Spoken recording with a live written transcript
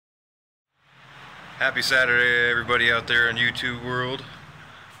Happy Saturday, everybody out there in YouTube world.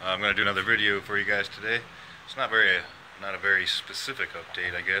 I'm going to do another video for you guys today. It's not a very specific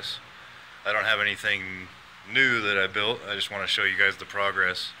update, I guess. I don't have anything new that I built. I just want to show you guys the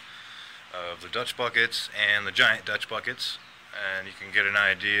progress of the Dutch buckets and the giant Dutch buckets, and you can get an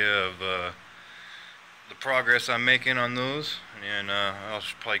idea of the progress I'm making on those. And I'll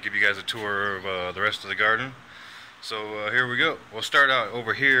probably give you guys a tour of the rest of the garden. So here we go. We'll start out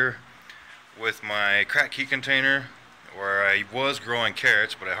over here with my crack key container where I was growing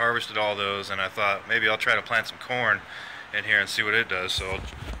carrots, but I harvested all those, and I thought maybe I'll try to plant some corn in here and see what it does. So I'll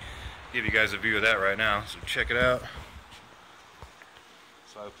give you guys a view of that right now, so check it out.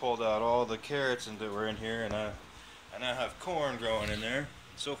 So I pulled out all the carrots that were in here, and I now have corn growing in there.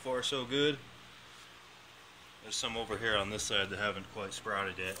 So far so good. There's some over here on this side that haven't quite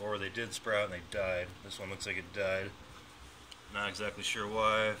sprouted yet, or they did sprout and they died. This one looks like it died. Not exactly sure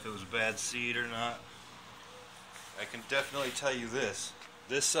why, if it was a bad seed or not. I can definitely tell you this.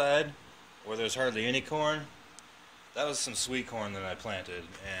 This side, where there's hardly any corn, that was some sweet corn that I planted.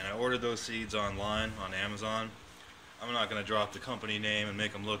 And I ordered those seeds online on Amazon. I'm not going to drop the company name and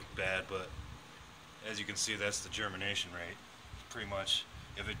make them look bad, but as you can see, that's the germination rate. Pretty much,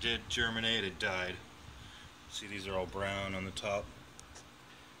 if it did germinate, it died. See, these are all brown on the top.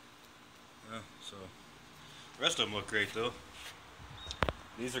 So the rest of them look great though.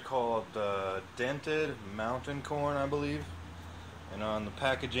 These are called dented mountain corn, I believe. And on the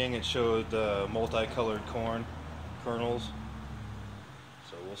packaging it showed multicolored corn kernels.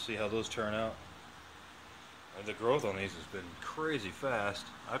 So we'll see how those turn out. And the growth on these has been crazy fast.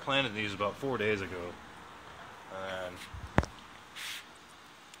 I planted these about 4 days ago, and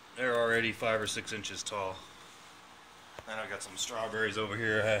they're already 5 or 6 inches tall. And I've got some strawberries over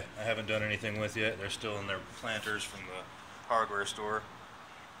here I haven't done anything with yet. They're still in their planters from the hardware store.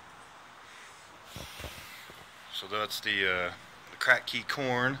 So that's the crack key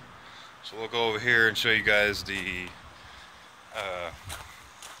corn. So we'll go over here and show you guys the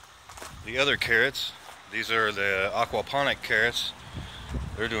other carrots. These are the aquaponic carrots.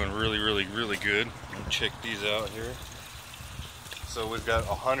 They're doing really good. I'll check these out here. So we've got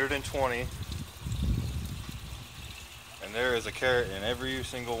 120. And there is a carrot in every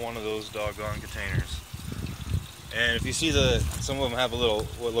single one of those doggone containers. And if you see some of them have a little,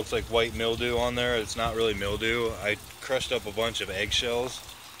 what looks like white mildew on there, it's not really mildew. I crushed up a bunch of eggshells,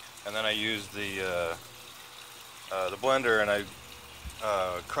 and then I used the blender, and I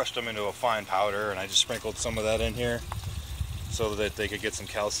crushed them into a fine powder, and I just sprinkled some of that in here so that they could get some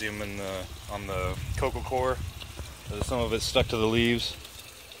calcium on the cocoa core. Some of it stuck to the leaves.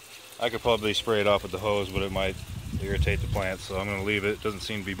 I could probably spray it off with the hose, but it might irritate the plants, so I'm going to leave it. It doesn't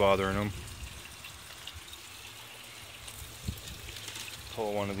seem to be bothering them.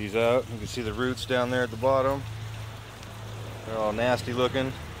 Pull one of these out. You can see the roots down there at the bottom. They're all nasty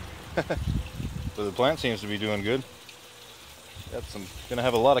looking. But the plant seems to be doing good. Gonna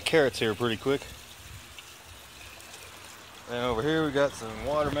have a lot of carrots here pretty quick. And over here we got some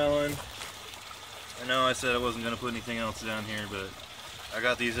watermelon. I know I said I wasn't gonna put anything else down here, but I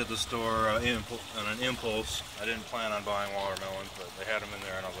got these at the store on an impulse. I didn't plan on buying watermelons, but they had them in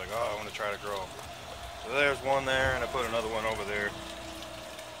there, and I was like, oh, I want to try to grow them. So there's one there, and I put another one over there.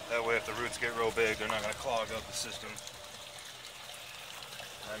 That way if the roots get real big, they're not going to clog up the system.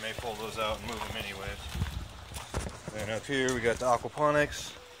 I may pull those out and move them anyways. And up here we got the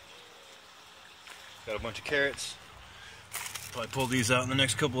aquaponics. Got a bunch of carrots. Probably pull these out in the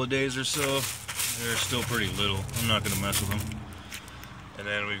next couple of days or so. They're still pretty little. I'm not going to mess with them. And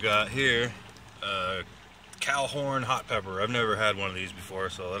then we've got here cow horn hot pepper. I've never had one of these before,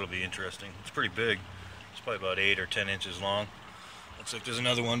 so that'll be interesting. It's pretty big. It's probably about 8 or 10 inches long. Looks like there's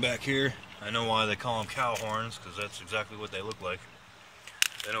another one back here. I know why they call them cow horns, because that's exactly what they look like.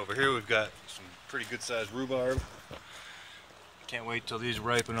 Then over here we've got some pretty good sized rhubarb. Can't wait till these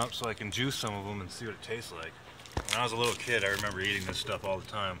ripen up so I can juice some of them and see what it tastes like. When I was a little kid, I remember eating this stuff all the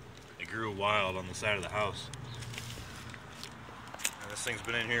time. It grew wild on the side of the house. And this thing's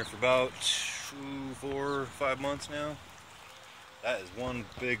been in here for about 4 or 5 months now. That is one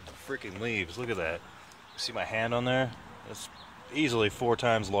big freaking leaves. Look at that. See my hand on there? That's easily 4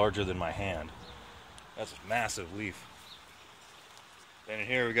 times larger than my hand. That's a massive leaf. Then in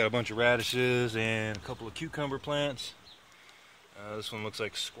here we got a bunch of radishes and a couple of cucumber plants. This one looks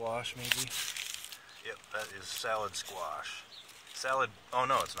like squash maybe. Yep, that is salad squash. Oh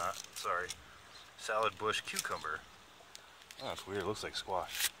no, it's not. Sorry. Salad bush cucumber. Oh, that's weird. It looks like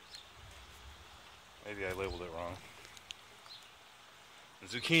squash. Maybe I labeled it wrong. And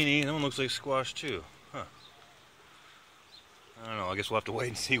zucchini, that one looks like squash too. Huh. I don't know, I guess we'll have to wait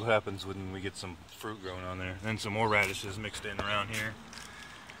and see what happens when we get some fruit growing on there. And some more radishes mixed in around here.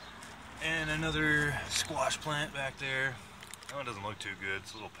 And another squash plant back there. That one doesn't look too good,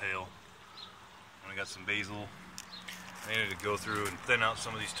 it's a little pale. And I got some basil. I needed to go through and thin out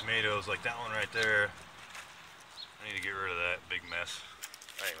some of these tomatoes, like that one right there. I need to get rid of that big mess.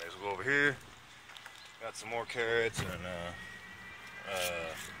 Anyways, we'll go over here. Got some more carrots and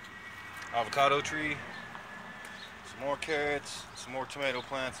avocado tree. Some more carrots, some more tomato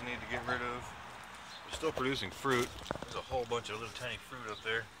plants I need to get rid of. They're still producing fruit. There's a whole bunch of little tiny fruit up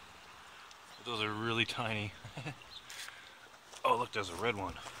there. But those are really tiny. Oh, look, there's a red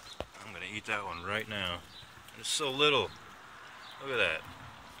one. I'm gonna eat that one right now. It's so little. Look at that.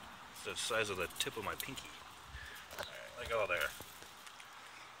 It's the size of the tip of my pinky. Alright, like all there.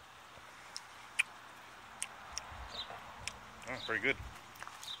 Oh, pretty good.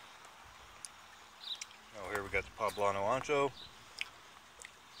 Oh, here we got the poblano ancho.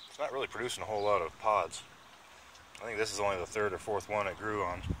 It's not really producing a whole lot of pods. I think this is only the third or fourth one it grew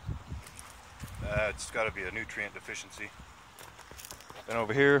on. It's got to be a nutrient deficiency. Then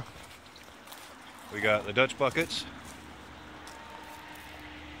over here, we got the Dutch buckets.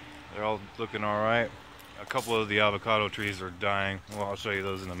 They're all looking alright. A couple of the avocado trees are dying. Well, I'll show you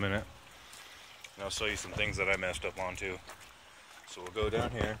those in a minute. And I'll show you some things that I messed up on too. So we'll go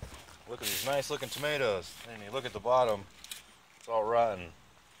down here. Look at these nice looking tomatoes. And you look at the bottom, it's all rotten.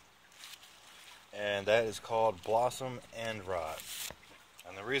 And that is called blossom end rot.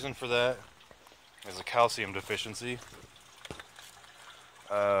 And the reason for that is a calcium deficiency.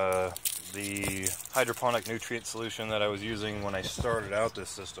 The hydroponic nutrient solution that I was using when I started out this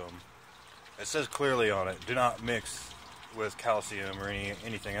system, it says clearly on it, do not mix with calcium or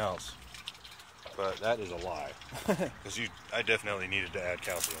anything else. But that is a lie, because I definitely needed to add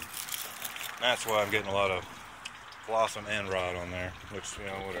calcium. That's why I'm getting a lot of blossom and rot on there, which, you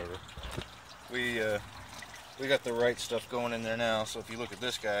know, whatever. We got the right stuff going in there now, so if you look at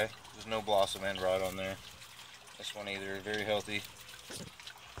this guy, there's no blossom and rot on there. This one either, very healthy.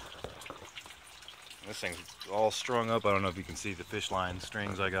 This thing's all strung up. I don't know if you can see the fish line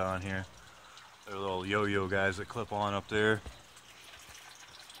strings I got on here. They're little yo-yo guys that clip on up there.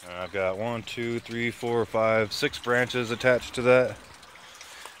 And I've got 1, 2, 3, 4, 5, 6 branches attached to that.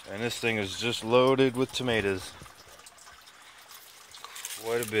 And this thing is just loaded with tomatoes.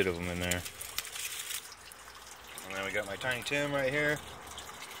 Quite a bit of them in there. And then we got my tiny Tim right here.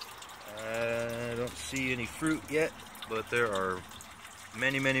 I don't see any fruit yet, but there are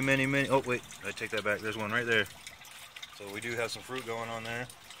many. Oh wait, I take that back. There's one right there. So we do have some fruit going on there.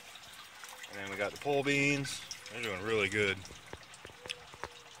 And then we got the pole beans. They're doing really good.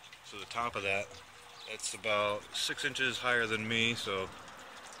 So the top of that, it's about 6 inches higher than me, so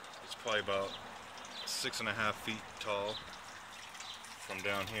it's probably about 6.5 feet tall from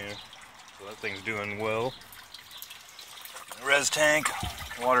down here. So that thing's doing well. Res tank,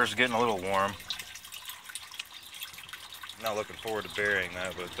 water's getting a little warm. I'm not looking forward to burying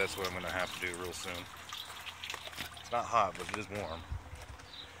that, but that's what I'm going to have to do real soon. It's not hot, but it is warm.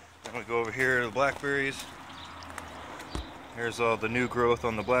 Then we go over here to the blackberries. Here's all the new growth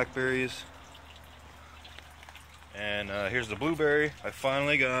on the blackberries. And here's the blueberry. I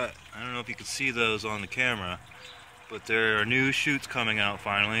finally got, I don't know if you can see those on the camera, but there are new shoots coming out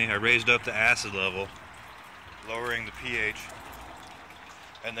finally. I raised up the acid level, lowering the pH.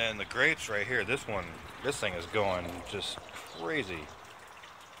 And then the grapes right here, this thing is going just crazy.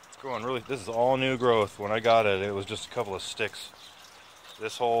 It's growing really, this is all new growth. When I got it, it was just a couple of sticks.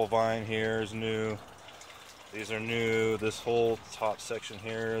 This whole vine here is new. These are new. This whole top section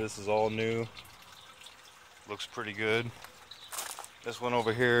here, this is all new. Looks pretty good. This one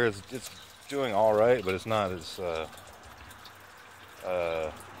over here is, it's doing all right, but it's not as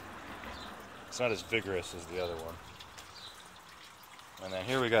vigorous as the other one. And then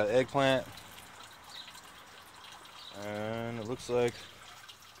here we got eggplant, and it looks like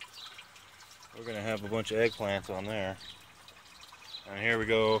we're gonna have a bunch of eggplants on there. And here we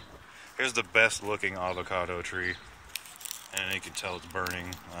go. Here's the best looking avocado tree, and you can tell it's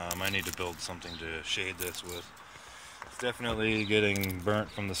burning. I need to build something to shade this with. It's definitely getting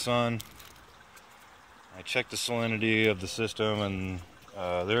burnt from the sun. I checked the salinity of the system, and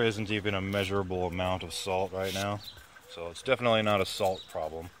there isn't even a measurable amount of salt right now. So it's definitely not a salt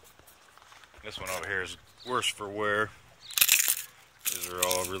problem. This one over here is worse for wear. These are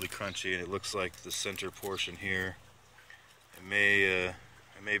all really crunchy, and it looks like the center portion here, it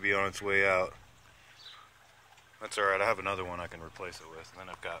may be on its way out. That's alright, I have another one I can replace it with. And then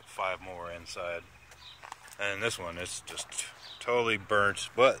I've got 5 more inside. And this one is just totally burnt.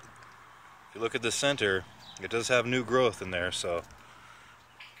 But if you look at the center, It does have new growth in there, so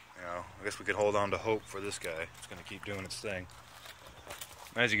you know, I guess we could hold on to hope for this guy. It's going to keep doing its thing.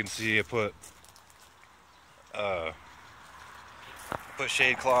 As you can see, I put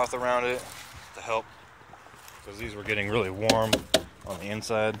shade cloth around it to help, because these were getting really warm on the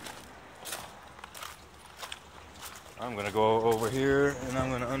inside. I'm going to go over here and I'm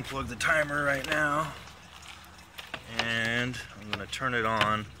going to unplug the timer right now, and I'm going to turn it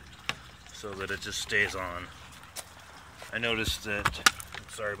on so that it just stays on. I noticed that,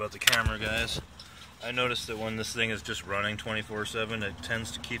 sorry about the camera guys, I noticed that when this thing is just running 24/7, it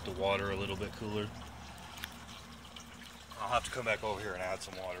tends to keep the water a little bit cooler. I'll have to come back over here and add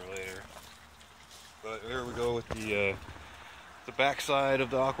some water later. But here we go with the back side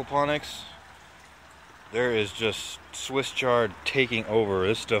of the aquaponics. There is just Swiss chard taking over.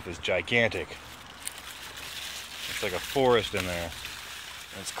 This stuff is gigantic. It's like a forest in there.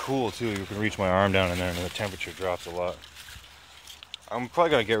 And it's cool too. You can reach my arm down in there and the temperature drops a lot. I'm probably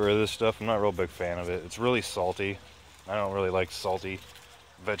going to get rid of this stuff. I'm not a real big fan of it. It's really salty. I don't really like salty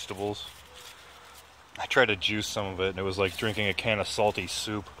vegetables. I tried to juice some of it and it was like drinking a can of salty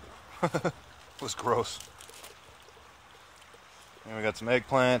soup. It was gross. And we got some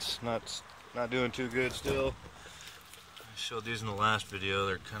eggplants. Not doing too good still. I showed these in the last video.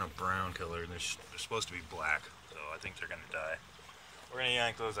 They're kind of brown colored. They're supposed to be black, so I think they're going to die. We're going to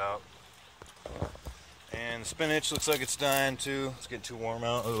yank those out. And the spinach looks like it's dying too. It's getting too warm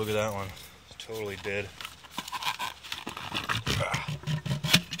out. Oh, look at that one. It's totally dead.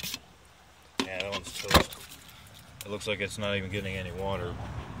 Yeah, that one's toast. It looks like it's not even getting any water.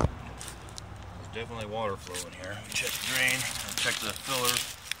 There's definitely water flow in here. Check the drain. Check the filler.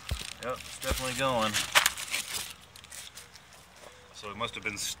 Yep, it's definitely going. So it must have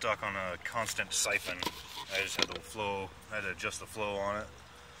been stuck on a constant siphon. I just had the flow, I had to adjust the flow on it.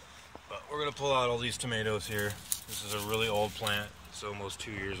 But we're gonna pull out all these tomatoes here. This is a really old plant. It's almost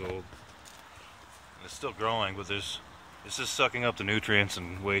 2 years old. And it's still growing, but it's just sucking up the nutrients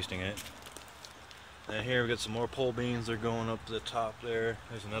and wasting it. And here we got some more pole beans. They're going up to the top there.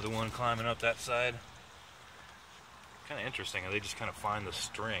 There's another one climbing up that side. Kind of interesting. They just kind of find the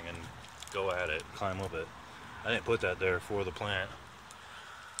string and go at it, climb up it. I didn't put that there for the plant.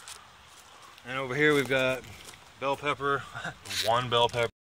 And over here we've got bell pepper. One bell pepper.